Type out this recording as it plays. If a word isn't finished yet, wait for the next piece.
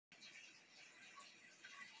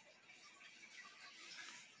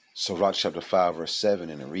Sirach chapter 5 verse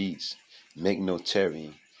 7, and it reads, "Make no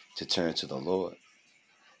tarrying to turn to the Lord,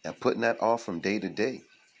 and put not off from day to day.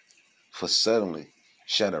 For suddenly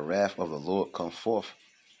shall the wrath of the Lord come forth,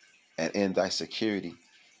 and in thy security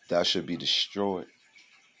thou shalt be destroyed,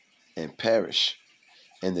 and perish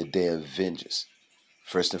in the day of vengeance."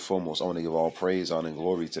 First and foremost, I want to give all praise, honor, and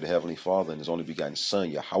glory to the Heavenly Father and His only begotten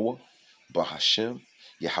Son, Yahweh, Bahashem,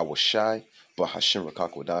 Yahweh Shai, Bahashem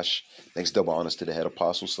Rakakwadash. Next, double honors to the head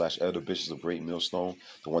apostle / elder bishops of Great Millstone,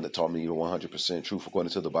 the one that taught me the 100% truth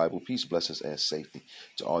according to the Bible. Peace, blessings, and safety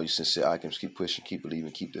to all you sincere icons. Keep pushing, keep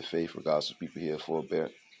believing, keep the faith, regardless of people here for a bear.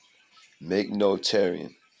 Make no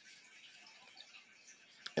tarrying.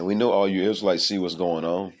 And we know all you Israelites see what's going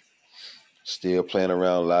on. Still playing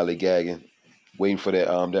around, lollygagging, waiting for that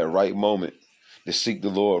that right moment to seek the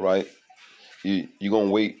Lord, right? You're going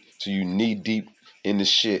to wait till you knee deep in the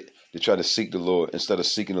shit to try to seek the Lord instead of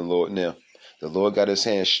seeking the Lord now. The Lord got His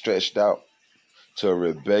hand stretched out to a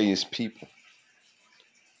rebellious people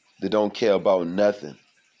that don't care about nothing.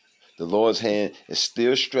 The Lord's hand is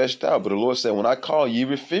still stretched out, but the Lord said, when I call, you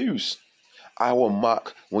refuse. I will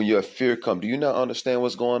mock when your fear comes. Do you not understand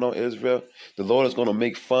what's going on, Israel? The Lord is going to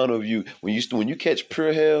make fun of you when you catch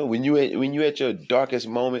pure hell, when you at your darkest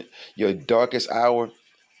moment, your darkest hour,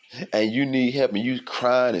 and you need help, and you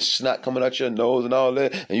crying and snot coming out your nose and all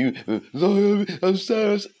that, and you, Lord, I'm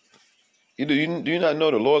sorry. Do you not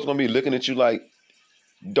know the Lord's going to be looking at you like,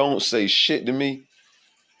 don't say shit to me?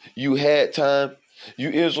 You had time. You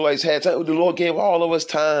Israelites had time. The Lord gave all of us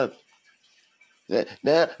time.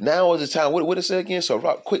 Now is the time. What it say again? So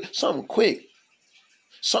rock quick, something quick.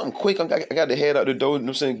 I got to head out the door. You know what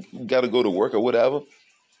I'm saying? Got to go to work or whatever.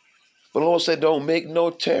 But the Lord said, don't make no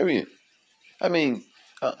tarrying. I mean,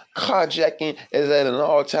 carjacking is at an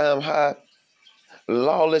all-time high.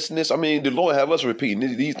 Lawlessness. I mean, the Lord have us repeating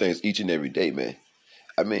these things each and every day, man.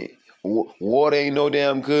 I mean, water ain't no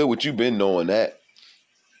damn good. What you been knowing that?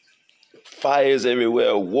 Fires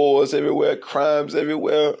everywhere, wars everywhere, crimes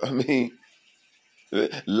everywhere. I mean,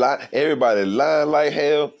 everybody lying like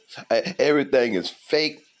hell. Everything is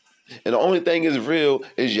fake. And the only thing is real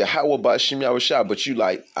is Yahweh Ba'Shem Yahweh Shai. But you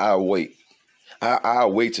like, I'll wait.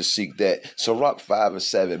 I'll wait to seek that. So Sirach 5 and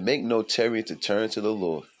 7, make no tarrying to turn to the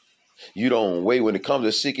Lord. You don't wait. When it comes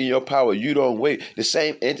to seeking your power, you don't wait. The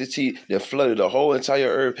same entity that flooded the whole entire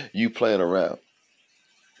earth, you playing around.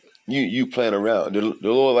 You playing around. The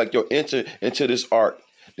Lord like, yo, enter into this ark,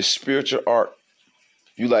 the spiritual ark.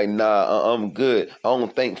 You like, nah, I'm good. I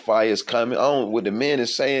don't think fire is coming. I don't. What the man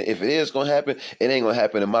is saying, if it is going to happen, it ain't going to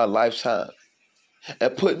happen in my lifetime.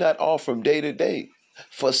 And put not off from day to day.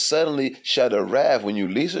 For suddenly shall the wrath when you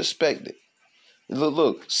least expect it.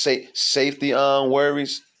 Look, safety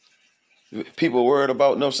worries. People worried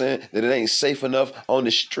about, you know what I'm saying, that it ain't safe enough on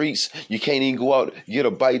the streets. You can't even go out, get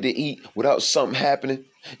a bite to eat without something happening.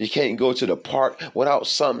 You can't go to the park without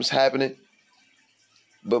something's happening.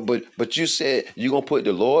 But you said you're going to put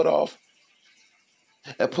the Lord off?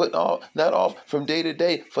 And put not off from day to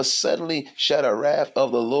day, for suddenly shall the wrath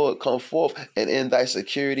of the Lord come forth, and in thy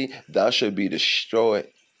security thou shalt be destroyed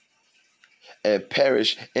and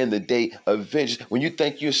perish in the day of vengeance. When you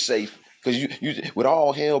think you're safe, because you with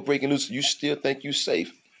all hell breaking loose, you still think you're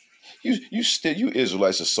safe. You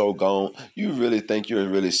Israelites are so gone. You really think you're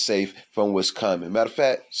really safe from what's coming. Matter of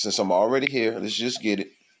fact, since I'm already here, let's just get it.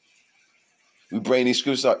 We bring these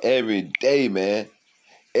scriptures out every day, man.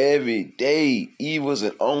 Every day, evils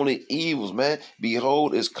and only evils, man.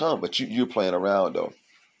 Behold, it's come. But you're playing around, though.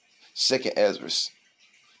 2nd Ezra,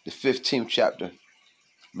 the 15th chapter.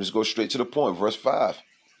 Let's go straight to the point. Verse 5.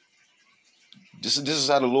 This is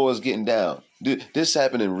how the Lord is getting down. This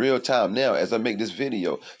happened in real time now as I make this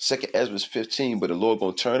video. 2nd Ezra 15, but the Lord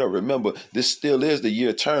going to turn up. Remember, this still is the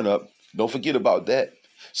year turn up. Don't forget about that.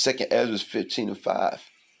 2nd Ezra 15 and 5.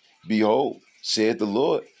 Behold, saith the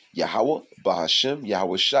Lord, Yahweh, Bahashem,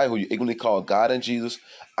 Yahweh Shai, who you ignorantly call God and Jesus,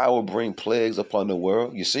 I will bring plagues upon the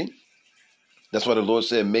world. You see? That's why the Lord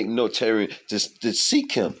said, make no tarrying to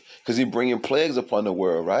seek him. Because he's bringing plagues upon the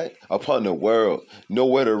world, right? Upon the world.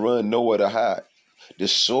 Nowhere to run, nowhere to hide. The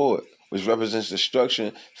sword, which represents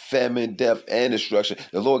destruction, famine, death, and destruction.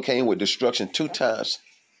 The Lord came with destruction 2 times.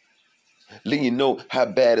 Letting you know how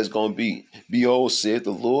bad it's going to be. Behold, saith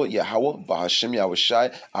the Lord, Yahweh, Bahashem, Yahweh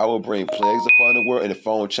Shai, I will bring plagues upon the world. And the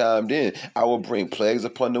phone chimed in. I will bring plagues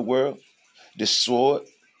upon the world. The sword,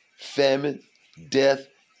 famine, death,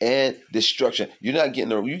 and destruction. You're not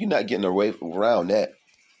getting away around that.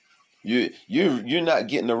 You're not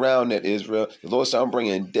getting around that, Israel. The Lord said, I'm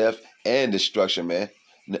bringing death and destruction, man.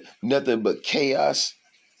 Nothing but chaos.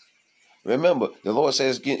 Remember, the Lord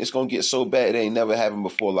says it's going to get so bad it ain't never happened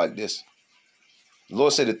before like this. The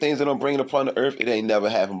Lord said the things that I'm bringing upon the earth, it ain't never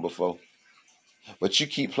happened before. But you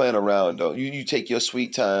keep playing around, though. You take your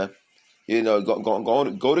sweet time. You know,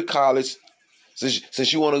 go to college.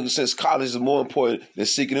 Since college is more important than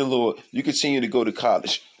seeking the Lord, you continue to go to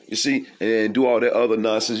college. You see, and do all that other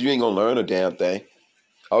nonsense. You ain't gonna learn a damn thing.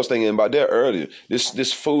 I was thinking about that earlier.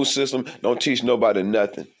 This food system don't teach nobody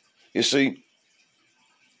nothing. You see,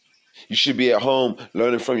 you should be at home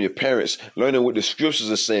learning from your parents, learning what the scriptures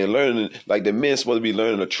are saying, learning like the men supposed to be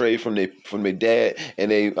learning a trade from their dad,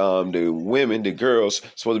 and the women, the girls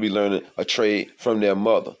supposed to be learning a trade from their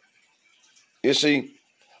mother. You see,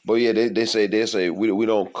 but yeah, they say we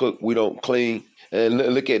don't cook, we don't clean, and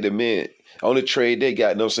look at the men. Only trade they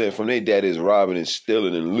got, you know what I'm saying, from their dad is robbing and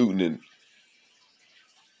stealing and looting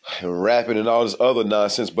and rapping and all this other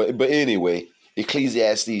nonsense. But anyway,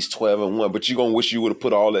 Ecclesiastes 12:1. But you're going to wish you would have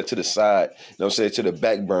put all that to the side, you know what I'm saying, to the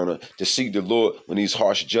back burner to seek the Lord when these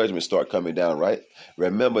harsh judgments start coming down, right?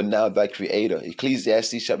 Remember now thy creator.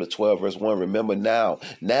 Ecclesiastes chapter 12, verse 1. Remember now,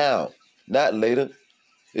 not later.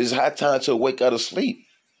 It's high time to wake out of sleep.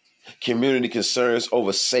 Community concerns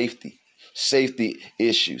over safety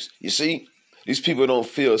issues. You see, these people don't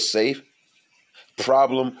feel safe.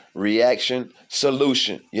 Problem, reaction,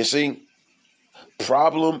 solution. You see?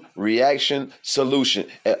 Problem, reaction, solution.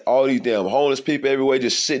 And all these damn homeless people everywhere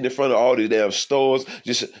just sitting in front of all these damn stores,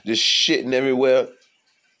 just shitting everywhere.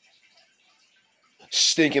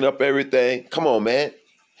 Stinking up everything. Come on, man.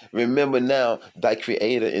 Remember now thy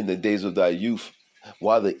creator in the days of thy youth,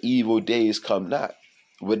 while the evil days come not.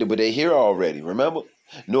 But they here already, remember?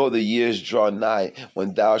 Nor the years draw nigh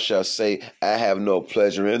when thou shalt say, I have no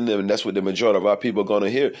pleasure in them. And that's what the majority of our people are going to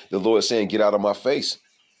hear. The Lord saying, get out of my face.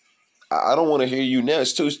 I don't want to hear you now.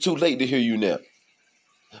 It's too late to hear you now.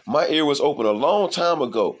 My ear was open a long time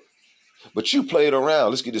ago. But you played around.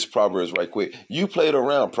 Let's get this Proverbs right quick. You played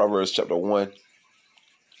around, Proverbs chapter 1.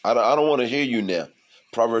 I don't want to hear you now.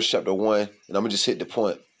 Proverbs chapter 1. And I'm going to just hit the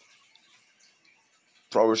point.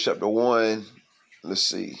 Proverbs chapter 1. Let's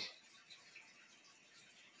see.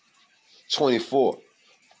 24.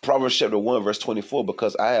 Proverbs chapter 1, verse 24.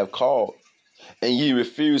 Because I have called, and ye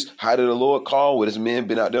refuse. How did the Lord call with his men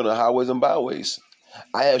been out there on the highways and byways?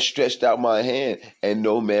 I have stretched out my hand, and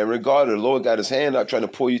no man regarded. The Lord got his hand out trying to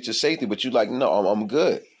pull you to safety, but you like, no, I'm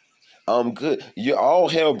good. I'm good. You're all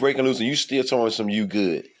hell breaking loose, and you still telling some you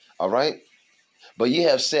good. All right? But ye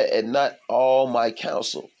have sat at not all my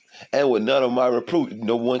counsel, and with none of my reproof.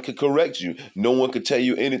 No one could correct you. No one could tell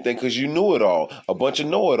you anything because you knew it all. A bunch of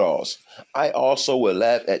know-it-alls. I also will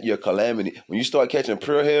laugh at your calamity. When you start catching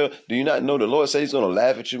pure hell, do you not know the Lord says he's going to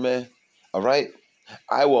laugh at you, man? All right?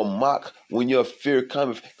 I will mock when your fear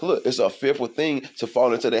cometh. Look, it's a fearful thing to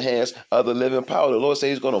fall into the hands of the living power. The Lord says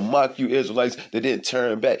he's going to mock you Israelites that didn't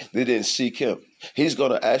turn back. They didn't seek him. He's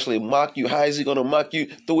going to actually mock you. How is he going to mock you?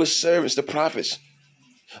 Through his servants, the prophets.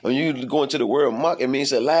 When you go into the word mock, it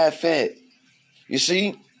means to laugh at. You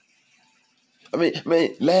see? I mean,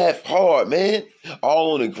 man, laugh hard, man.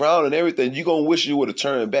 All on the ground and everything. You're going to wish you would have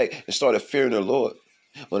turned back and started fearing the Lord.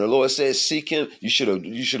 When the Lord says seek him, you should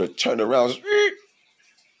have turned around.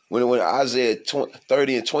 When Isaiah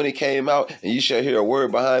 30:20 came out, and you shall hear a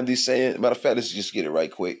word behind these saying, matter of fact, let's just get it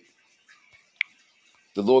right quick.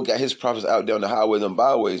 The Lord got his prophets out there on the highways and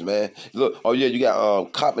byways, man. Look, oh yeah, you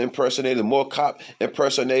got cop impersonators, more cop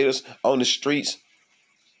impersonators on the streets.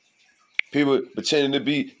 People pretending to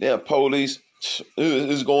be damn police.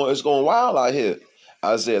 It's going wild out here.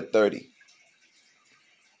 Isaiah 30.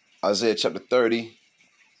 Isaiah chapter 30.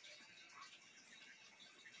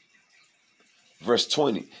 Verse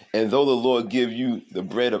 20. And though the Lord give you the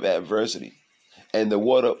bread of adversity and the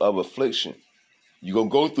water of affliction, you're going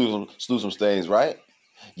to go through some things, right?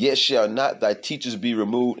 Yet shall not thy teachers be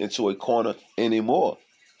removed into a corner anymore,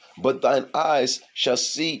 but thine eyes shall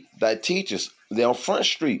see thy teachers. They're on Front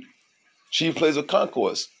Street, chief place of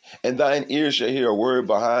concourse, and thine ears shall hear a word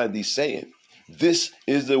behind thee saying, this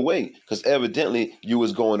is the way, because evidently you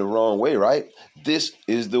was going the wrong way, right? This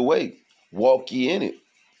is the way. Walk ye in it.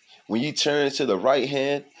 When you turn to the right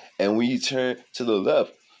hand and when you turn to the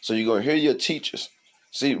left. So you're going to hear your teachers.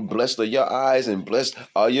 See, blessed are your eyes and blessed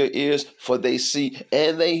are your ears, for they see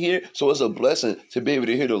and they hear. So it's a blessing to be able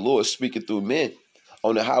to hear the Lord speaking through men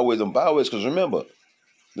on the highways and byways. Because remember,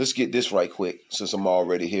 let's get this right quick since I'm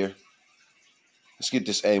already here. Let's get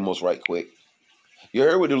this Amos right quick. You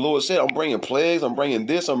heard what the Lord said. I'm bringing plagues. I'm bringing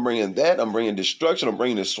this. I'm bringing that. I'm bringing destruction. I'm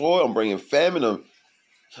bringing the sword. I'm bringing famine.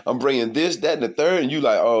 I'm bringing this, that, and the third. And you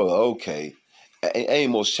like, oh, okay.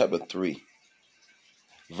 Amos chapter 3.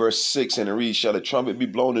 Verse 6, and it reads, shall the trumpet be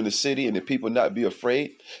blown in the city and the people not be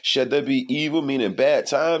afraid? Shall there be evil, meaning bad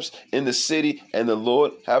times, in the city and the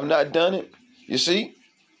Lord have not done it? You see?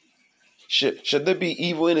 Should there be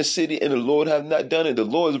evil in the city and the Lord have not done it? The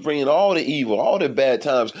Lord is bringing all the evil, all the bad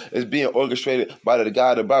times is being orchestrated by the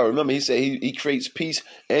God of the Bible. Remember, he said he creates peace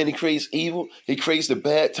and he creates evil. He creates the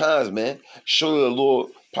bad times, man. Surely the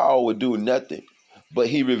Lord power would do nothing, but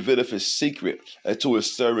he revealeth his secret unto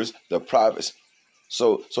his servants, the prophets.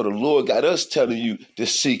 So the Lord got us telling you to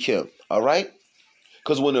seek him, all right?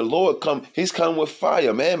 Because when the Lord come, he's coming with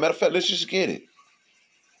fire, man. Matter of fact, let's just get it.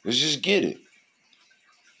 Let's just get it.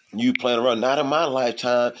 You playing around, not in my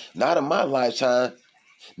lifetime, not in my lifetime,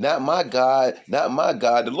 not my God, not my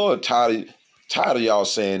God. The Lord tired of y'all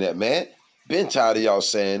saying that, man. Been tired of y'all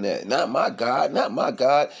saying that. Not my God, not my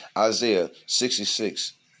God. Isaiah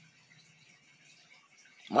 66.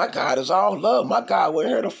 My God is all love. My God will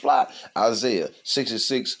hear the fly. Isaiah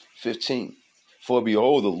 66:15. For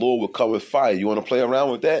behold, the Lord will come with fire. You want to play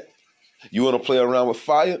around with that? You want to play around with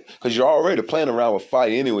fire? Because you're already playing around with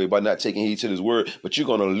fire anyway by not taking heed to this word. But you're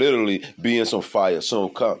going to literally be in some fire soon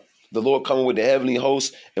come. The Lord coming with the heavenly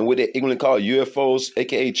hosts and with the England called UFOs,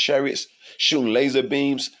 a.k.a. chariots, shooting laser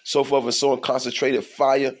beams, so forth and so on, concentrated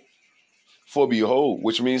fire. For behold,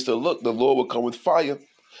 which means to look, the Lord will come with fire.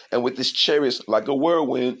 And with his chariots like a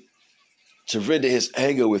whirlwind to render his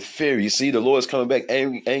anger with fury. You see, the Lord is coming back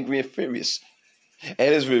angry and furious.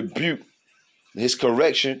 And his rebuke, his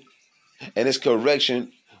correction, and his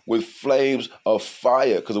correction with flames of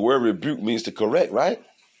fire. Because the word rebuke means to correct, right?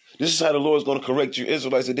 This is how the Lord is going to correct you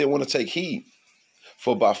Israelites that didn't want to take heed.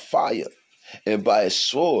 For by fire and by his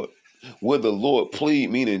sword will the Lord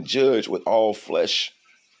plead, meaning judge with all flesh.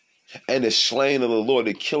 And the slain of the Lord,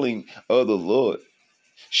 the killing of the Lord,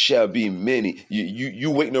 shall be many.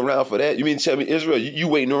 You waiting around for that? You mean to tell me, Israel, you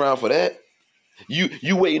waiting around for that?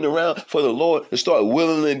 You waiting around for the Lord to start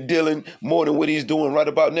willing and dealing more than what he's doing right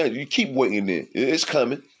about now? You keep waiting there. It's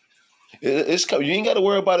coming. It's coming. You ain't got to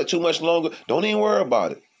worry about it too much longer. Don't even worry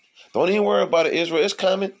about it. Don't even worry about it, Israel. It's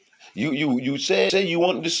coming. You said you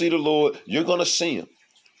wanted to see the Lord. You're going to see him.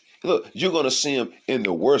 Look, you're going to see him in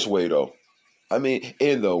the worst way, though. I mean,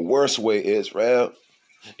 in the worst way, Israel.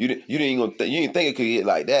 You didn't think it could get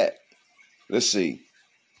like that. Let's see.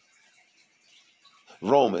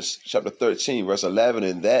 Romans chapter 13, verse 11,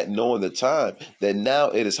 and that knowing the time, that now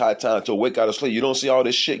it is high time to wake out of sleep. You don't see all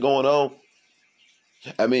this shit going on?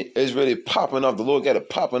 I mean, it's really popping off. The Lord got it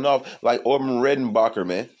popping off like Orban Redenbacher,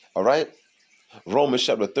 man. All right? Romans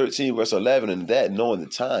chapter 13, verse 11, and that knowing the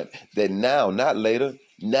time, that now, not later,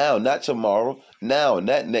 now, not tomorrow, now,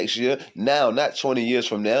 not next year, now, not 20 years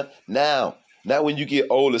from now, now, not when you get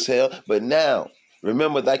old as hell, but now.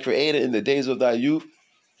 Remember thy Creator in the days of thy youth,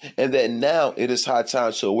 and that now it is high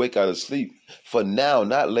time to awake out of sleep. For now,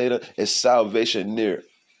 not later, is salvation near.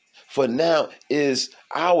 For now is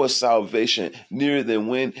our salvation nearer than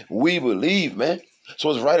when we believe, man. So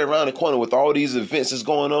it's right around the corner with all these events that's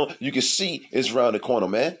going on. You can see it's around the corner,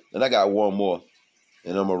 man. And I got one more,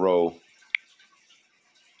 and I'm going to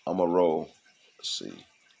roll. Let's see.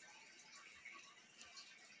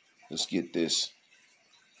 Let's get this.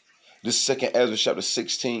 This is 2 Ezra chapter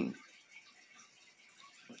 16.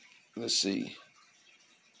 Let's see.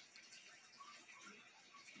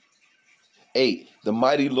 8. The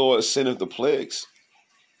mighty Lord sendeth the plagues.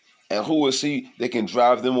 And who is he that can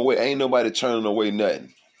drive them away? Ain't nobody turning away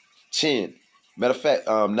nothing. 10. Matter of fact,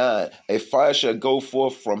 9. A fire shall go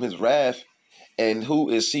forth from his wrath. And who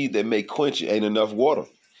is he that may quench it? Ain't enough water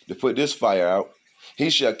to put this fire out. He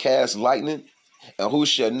shall cast lightning. And who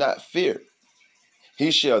shall not fear? He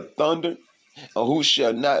shall thunder. And who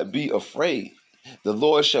shall not be afraid? The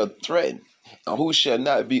Lord shall threaten, and who shall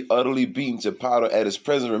not be utterly beaten to powder at his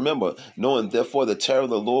presence? Remember, knowing therefore the terror of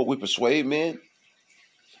the Lord, we persuade men.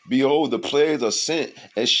 Behold, the plagues are sent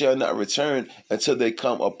and shall not return until they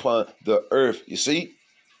come upon the earth. You see,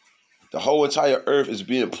 the whole entire earth is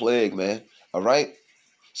being plagued, man. All right.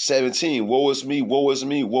 17. Woe is me, woe is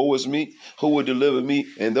me, woe is me. Who will deliver me?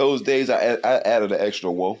 In those days, I added an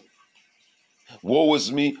extra woe. Woe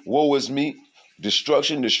is me, woe is me.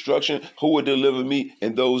 Destruction, destruction. Who will deliver me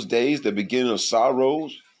in those days? The beginning of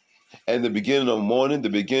sorrows and the beginning of mourning, the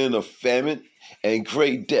beginning of famine and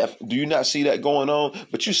great death. Do you not see that going on?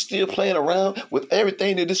 But you're still playing around with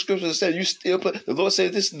everything that the scripture said. You still play. The Lord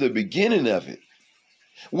said this is the beginning of it.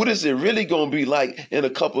 What is it really going to be like in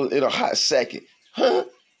a hot second? Huh?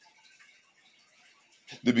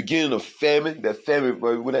 The beginning of famine, that famine,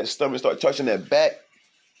 when that stomach start touching that back.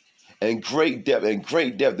 And great depth,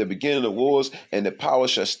 the beginning of wars, and the power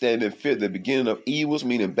shall stand in fear, the beginning of evils,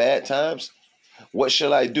 meaning bad times. What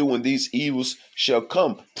shall I do when these evils shall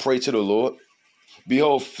come? Pray to the Lord.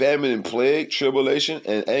 Behold, famine and plague, tribulation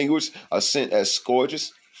and anguish are sent as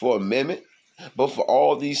scourges for a moment. But for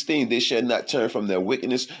all these things, they shall not turn from their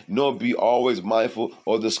wickedness, nor be always mindful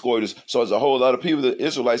of the scourges. So there's a whole lot of people, the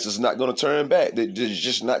Israelites, is not going to turn back. They're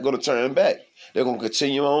just not going to turn back. They're going to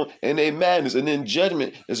continue on in their madness, and then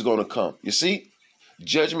judgment is going to come. You see?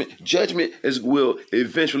 Judgment will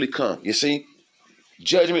eventually come. You see?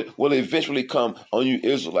 Judgment will eventually come on you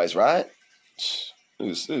Israelites, right?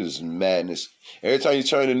 This is madness. Every time you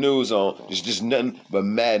turn the news on, it's just nothing but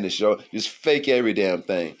madness, yo. Just fake every damn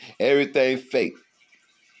thing. Everything fake.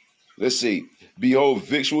 Let's see. Behold,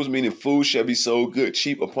 victuals, meaning food, shall be sold good,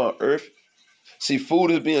 cheap upon earth. See, food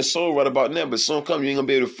is being sold right about now, but soon come you ain't gonna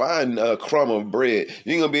be able to find a crumb of bread.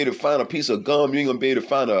 You ain't gonna be able to find a piece of gum. You ain't gonna be able to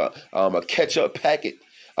find a ketchup packet,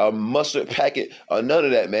 a mustard packet, or none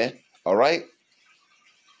of that, man. All right.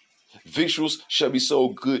 Victuals shall be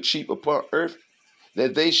sold good, cheap upon earth,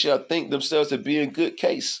 that they shall think themselves to be in good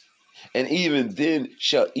case. And even then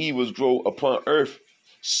shall evils grow upon earth,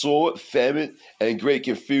 sword, famine, and great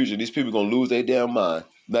confusion. These people are going to lose their damn mind,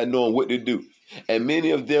 not knowing what to do. And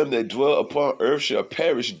many of them that dwell upon earth shall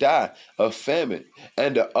perish, die of famine.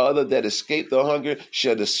 And the other that escape the hunger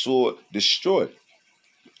shall the sword destroy.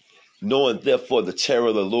 Knowing therefore the terror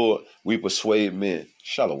of the Lord, we persuade men.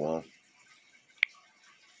 Shalom.